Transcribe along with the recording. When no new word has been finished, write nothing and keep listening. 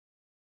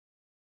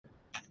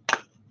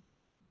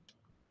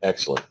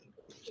Excellent.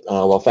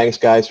 Well, thanks,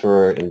 guys,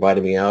 for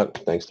inviting me out.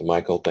 Thanks to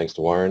Michael. Thanks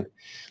to Warren.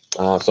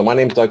 So my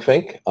name is Doug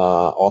Finke,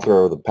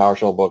 author of the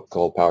PowerShell book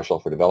called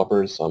PowerShell for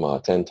Developers. I'm a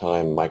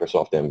 10-time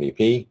Microsoft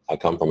MVP. I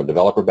come from a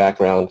developer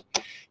background.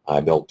 I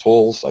build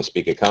tools. I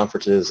speak at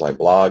conferences. I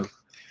blog.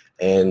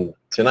 And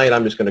tonight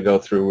I'm just going to go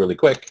through really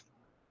quick,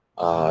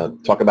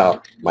 talk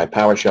about my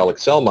PowerShell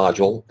Excel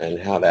module and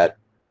how that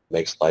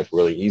makes life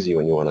really easy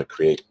when you want to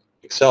create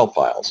Excel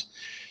files.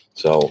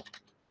 So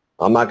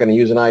I'm not going to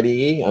use an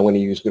IDE. I'm going to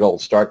use good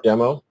old Start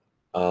Demo.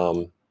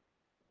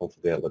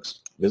 Hopefully that looks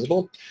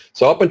visible.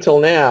 So up until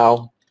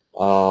now,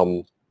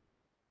 the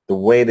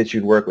way that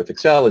you'd work with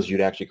Excel is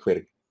you'd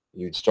actually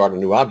you'd start a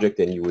new object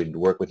and you would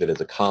work with it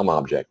as a COM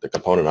object, a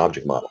component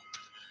object model.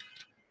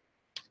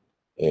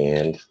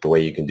 And the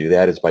way you can do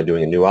that is by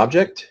doing a new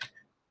object.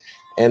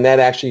 And that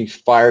actually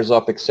fires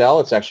up Excel.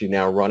 It's actually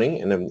now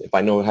running. And then if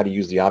I know how to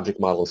use the object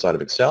model inside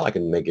of Excel, I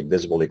can make it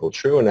visible equal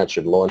true, and that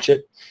should launch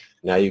it.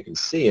 Now you can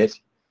see it.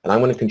 And I'm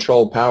going to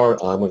control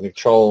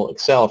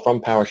Excel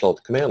from PowerShell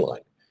to command line.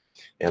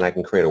 And I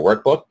can create a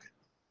workbook,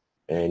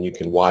 and you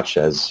can watch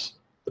as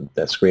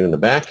that screen in the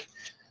back.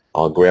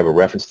 I'll grab a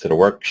reference to the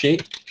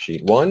worksheet,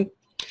 sheet 1,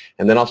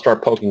 and then I'll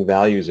start poking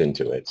values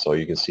into it. So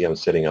you can see I'm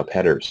setting up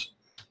headers.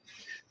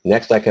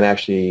 Next, I can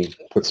actually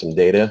put some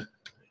data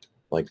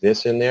like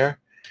this in there,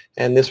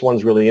 and this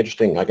one's really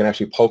interesting. I can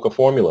actually poke a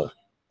formula.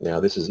 Now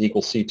this is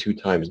equal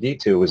C2 times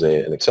D2 is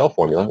an Excel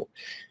formula,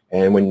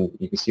 and when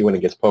you can see when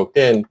it gets poked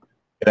in,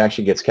 it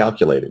actually gets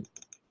calculated.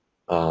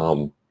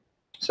 So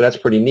that's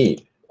pretty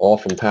neat, all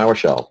from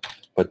PowerShell.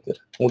 But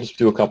we'll just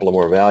do a couple of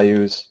more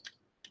values.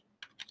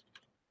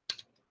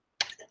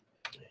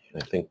 I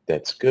think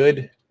that's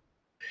good.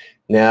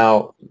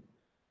 Now,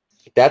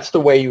 that's the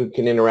way you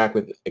can interact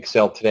with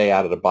Excel today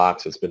out of the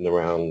box. It's been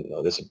around,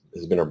 this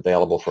has been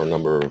available for a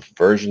number of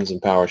versions in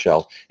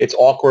PowerShell. It's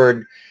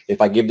awkward.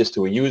 If I give this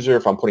to a user,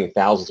 if I'm putting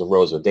thousands of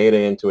rows of data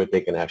into it,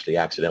 they can actually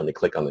accidentally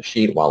click on the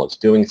sheet while it's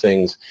doing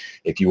things.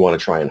 If you want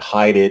to try and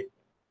hide it,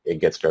 it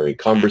gets very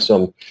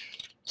cumbersome.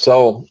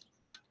 So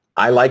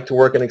I like to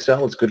work in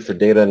Excel. It's good for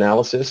data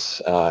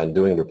analysis and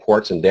doing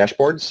reports and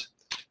dashboards.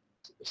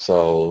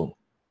 So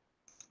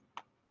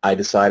I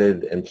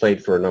decided and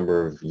played for a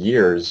number of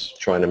years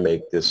trying to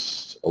make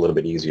this a little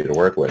bit easier to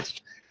work with,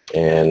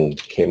 and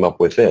came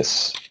up with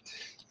this.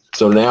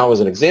 So now,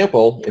 as an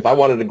example, if I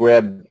wanted to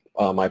grab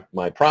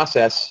my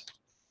process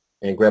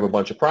and grab a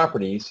bunch of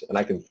properties, and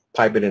I can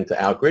pipe it into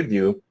Out-Grid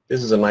View,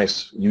 this is a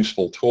nice,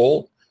 useful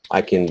tool.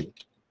 I can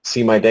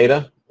see my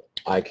data.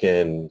 I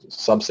can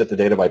subset the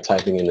data by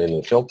typing it in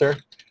the filter.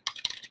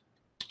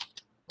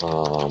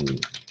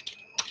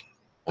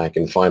 I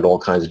can find all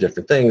kinds of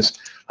different things.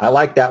 I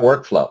like that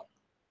workflow.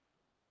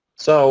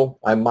 So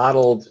I can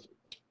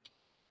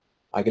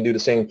do the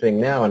same thing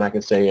now, and I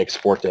can say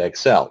export to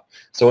Excel.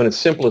 So in its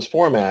simplest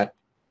format,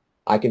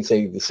 I can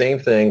say the same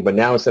thing, but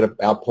now instead of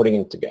outputting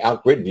into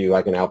Out-Grid View,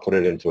 I can output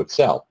it into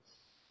Excel.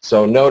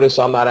 So notice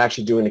I'm not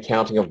actually doing the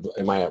counting of,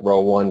 am I at row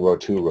 1, row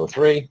 2, row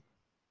 3.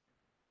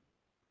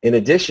 In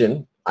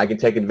addition, I can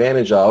take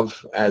advantage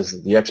of,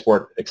 as the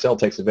export Excel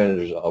takes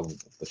advantage of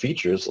the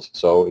features,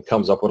 so it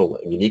comes up with a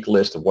unique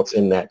list of what's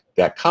in that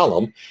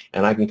column,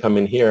 and I can come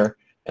in here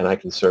and I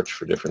can search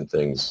for different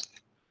things,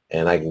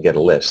 and I can get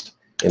a list.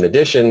 In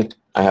addition,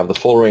 I have the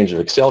full range of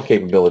Excel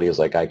capabilities,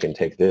 like I can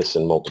take this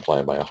and multiply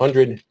it by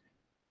 100,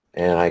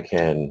 and I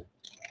can,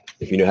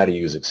 if you know how to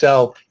use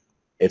Excel,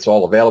 it's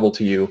all available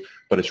to you,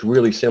 but it's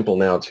really simple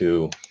now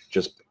to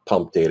just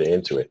pump data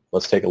into it.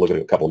 Let's take a look at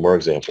a couple more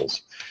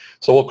examples.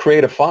 So we'll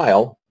create a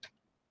file,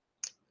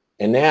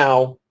 and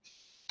now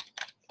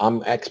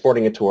I'm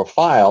exporting it to a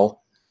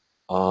file,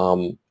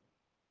 and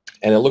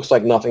it looks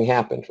like nothing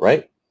happened,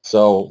 right?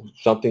 So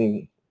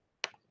something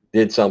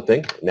did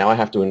something. Now I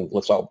have to,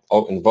 let's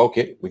invoke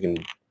it. We can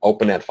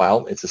open that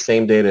file. It's the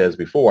same data as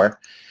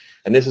before,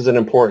 and this is an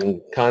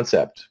important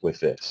concept with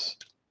this.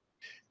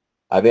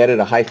 I've added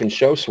a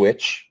 -show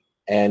switch,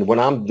 and when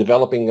I'm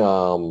developing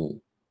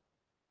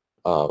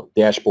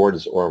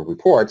dashboards or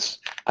reports,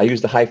 I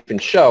use the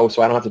 -show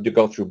so I don't have to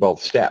go through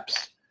both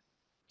steps.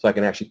 So I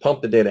can actually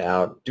pump the data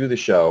out, do the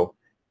show.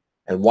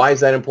 And why is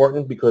that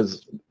important?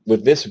 Because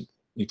with this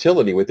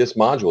utility, with this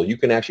module, you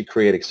can actually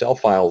create Excel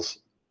files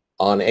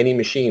on any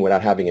machine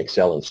without having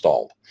Excel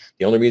installed.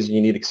 The only reason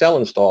you need Excel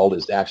installed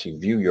is to actually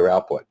view your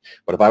output.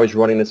 But if I was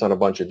running this on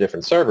a bunch of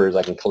different servers,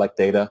 I can collect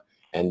data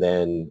and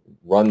then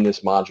run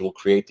this module,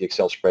 create the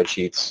Excel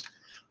spreadsheets,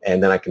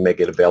 and then I can make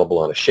it available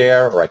on a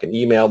share, or I can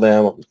email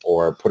them,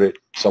 or put it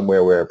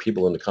somewhere where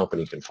people in the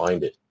company can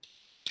find it.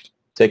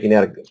 Taking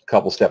that a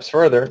couple steps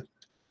further,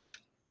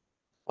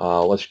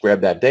 let's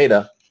grab that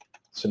data.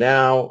 So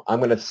now I'm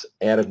going to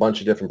add a bunch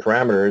of different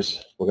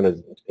parameters. We're going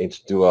to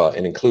do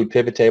an include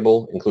pivot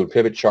table, include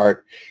pivot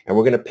chart, and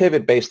we're going to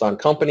pivot based on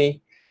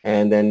company,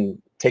 and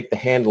then take the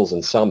handles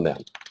and sum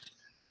them.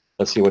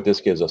 Let's see what this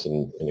gives us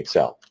in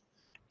Excel.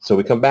 So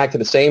we come back to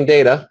the same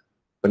data,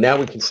 but now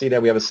we can see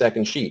that we have a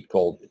second sheet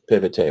called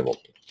pivot table.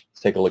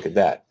 Let's take a look at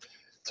that.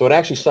 So it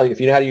actually, if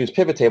you know how to use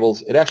pivot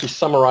tables, it actually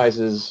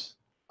summarizes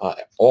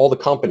all the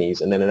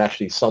companies, and then it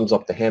actually sums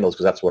up the handles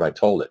because that's what I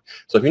told it.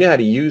 So if you know how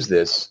to use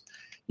this,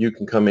 you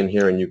can come in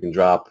here and you can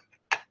drop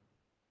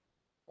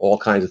all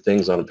kinds of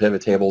things on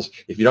pivot tables.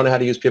 If you don't know how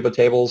to use pivot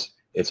tables,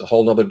 it's a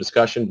whole other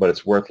discussion, but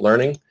it's worth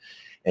learning.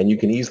 And you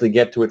can easily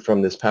get to it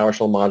from this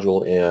PowerShell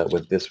module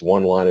with this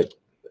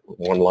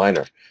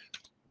one-liner.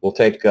 We'll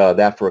take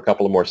that for a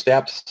couple of more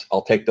steps.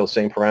 I'll take those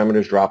same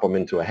parameters, drop them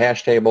into a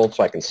hash table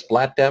so I can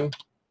splat them.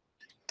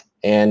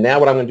 And now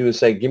what I'm going to do is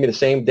say, give me the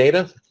same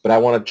data, but I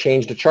want to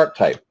change the chart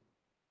type.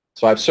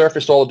 So I've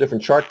surfaced all the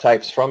different chart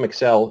types from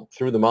Excel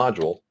through the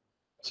module.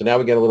 So now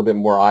we get a little bit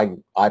more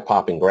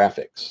eye-popping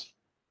graphics.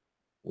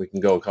 We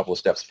can go a couple of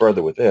steps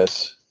further with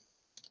this.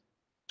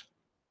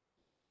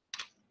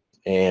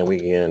 And we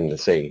can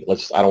say,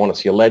 I don't want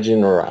to see a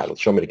legend, or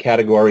show me the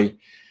category.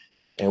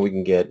 And we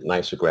can get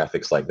nicer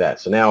graphics like that.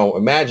 So now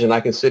imagine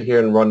I can sit here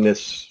and run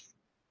this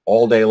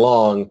all day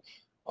long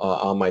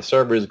on my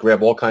servers,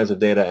 grab all kinds of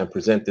data and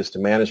present this to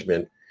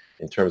management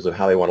in terms of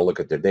how they want to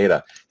look at their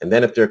data. And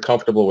then if they're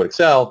comfortable with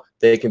Excel,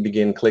 they can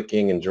begin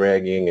clicking and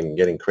dragging and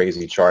getting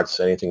crazy charts,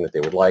 anything that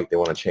they would like. They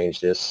want to change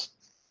this.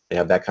 They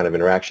have that kind of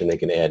interaction. They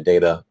can add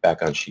data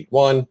back on sheet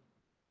 1,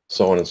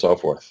 so on and so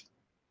forth.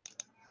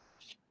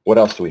 What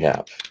else do we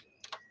have?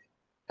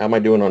 How am I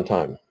doing on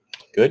time?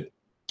 Good?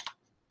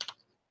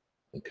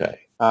 Okay.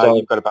 So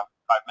you've got about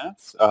 5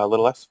 minutes, a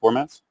little less, 4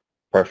 minutes.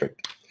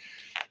 Perfect.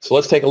 So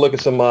let's take a look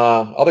at some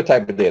other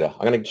type of data.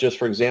 I'm going to just,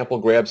 for example,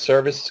 grab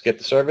service, get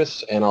the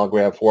service, and I'll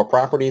grab 4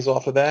 properties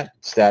off of that: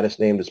 status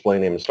name, display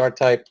name, and start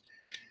type.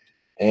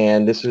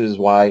 And this is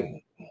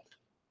why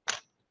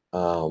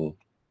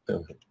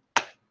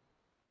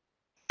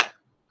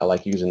I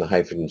like using the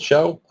hyphen and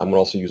show. I'm going to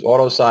also use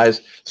auto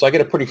size. So I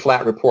get a pretty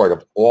flat report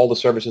of all the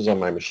services on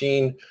my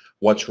machine,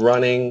 what's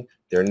running,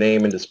 their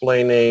name and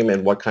display name,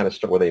 and what kind of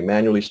stuff, were they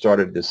manually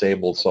started,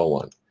 disabled, so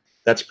on.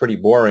 That's pretty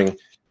boring.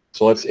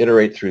 So let's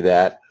iterate through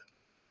that.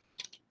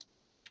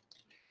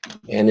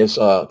 And there's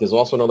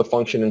also another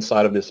function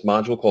inside of this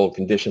module called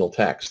conditional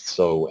text.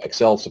 So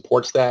Excel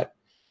supports that.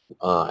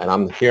 And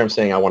I'm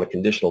saying I want a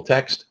conditional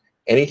text.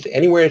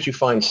 Anywhere that you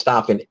find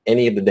stop in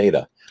any of the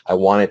data, I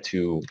want it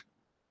to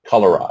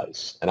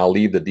colorize, and I'll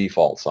leave the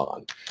defaults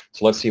on.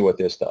 So let's see what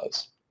this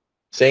does.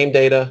 Same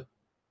data,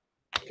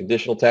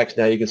 conditional text.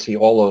 Now you can see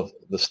all of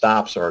the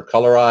stops are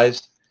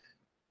colorized.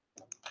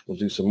 We'll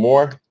do some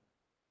more.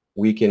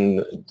 We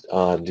can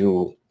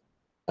do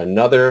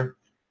another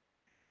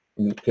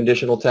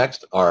conditional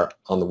text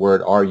on the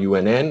word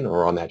RUNN,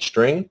 or on that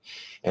string.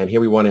 And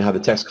here we want to have the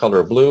text color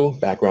of blue,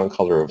 background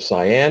color of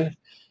cyan.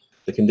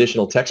 The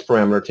conditional text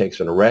parameter takes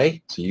an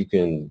array, so you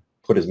can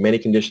put as many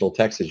conditional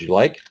text as you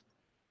like.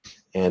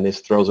 And this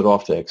throws it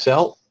off to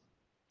Excel.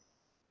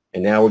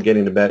 And now we're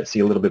getting to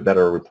see a little bit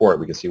better report.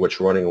 We can see what's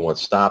running and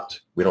what's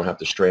stopped. We don't have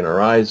to strain our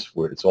eyes,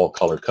 where it's all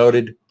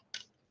color-coded.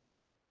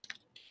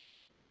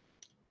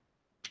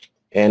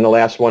 And the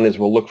last one is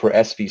we'll look for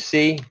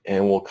SVC,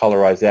 and we'll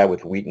colorize that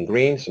with wheat and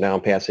green. So now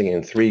I'm passing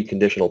in 3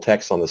 conditional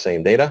texts on the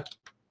same data.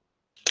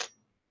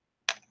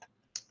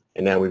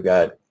 And now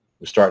we're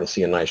starting to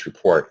see a nice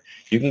report.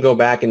 You can go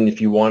back, and if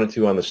you wanted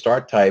to, on the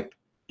start type,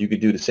 you could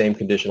do the same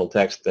conditional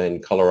text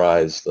and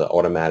colorize the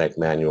automatic,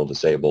 manual,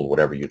 disabled,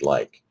 whatever you'd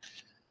like.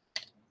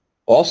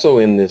 Also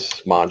in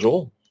this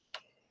module,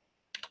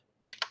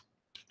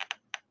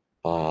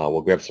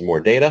 we'll grab some more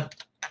data.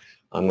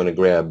 I'm going to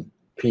grab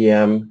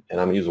PM,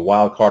 and I'm going to use a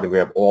wildcard to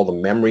grab all the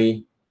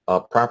memory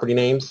property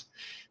names.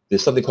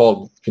 There's something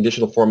called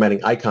conditional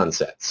formatting icon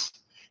sets.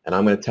 And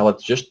I'm going to tell it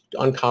just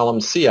on column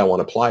C I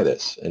want to apply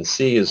this. And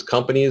C is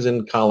company is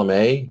in column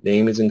A,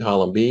 name is in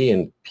column B,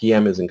 and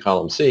PM is in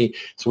column C.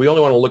 So we only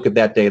want to look at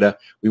that data.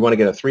 We want to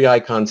get a 3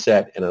 icon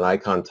set and an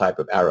icon type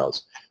of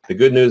arrows. The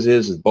good news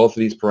is both of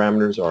these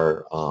parameters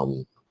are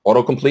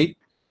autocomplete.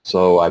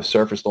 So I've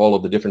surfaced all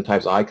of the different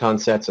types of icon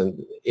sets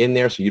in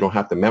there, so you don't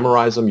have to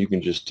memorize them. You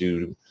can just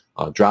do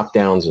drop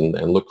downs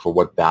and look for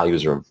what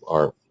values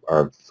are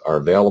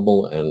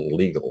available and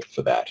legal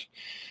for that.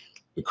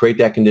 We create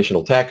that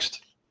conditional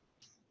text.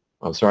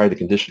 The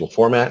conditional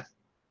format.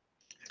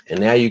 And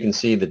now you can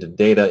see that the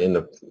data in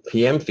the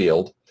PM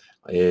field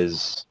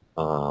has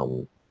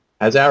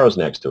arrows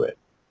next to it.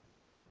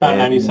 About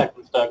 90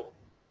 seconds, Doug.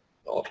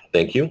 Oh,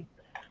 thank you.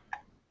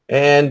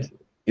 And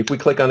if we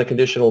click on the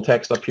conditional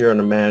text up here on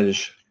the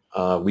manage,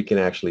 we can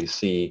actually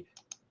see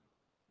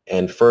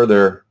and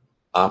further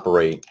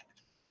operate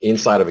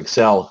inside of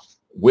Excel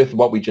with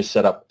what we just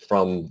set up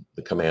from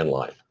the command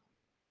line.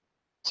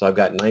 So I've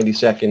got 90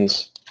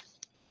 seconds.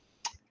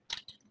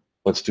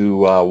 Let's do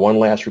one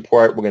last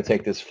report. We're going to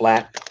take this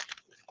flat,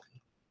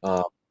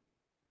 we're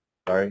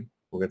going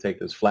to take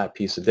this flat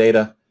piece of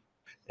data,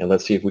 and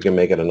let's see if we can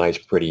make it a nice,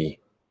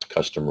 pretty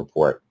custom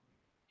report.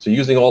 So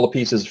using all the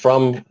pieces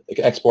from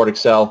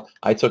ImportExcel,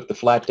 I took the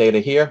flat data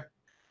here,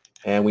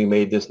 and we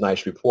made this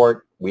nice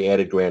report. We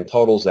added grand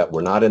totals that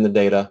were not in the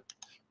data.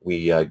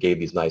 We gave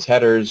these nice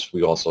headers.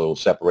 We also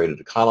separated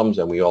the columns,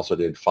 and we also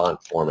did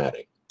font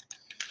formatting.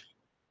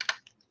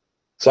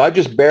 So I've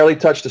just barely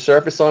touched the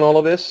surface on all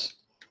of this.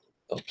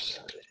 Oops.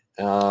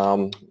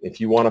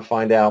 If you want to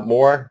find out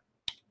more,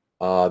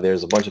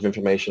 There's a bunch of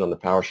information on the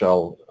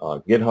PowerShell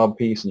GitHub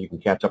piece, and you can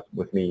catch up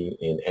with me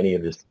in any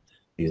of these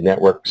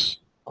networks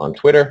on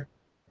Twitter.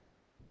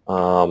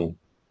 And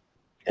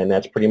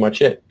that's pretty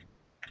much it.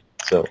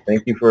 So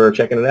thank you for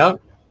checking it out.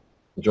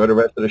 Enjoy the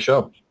rest of the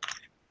show.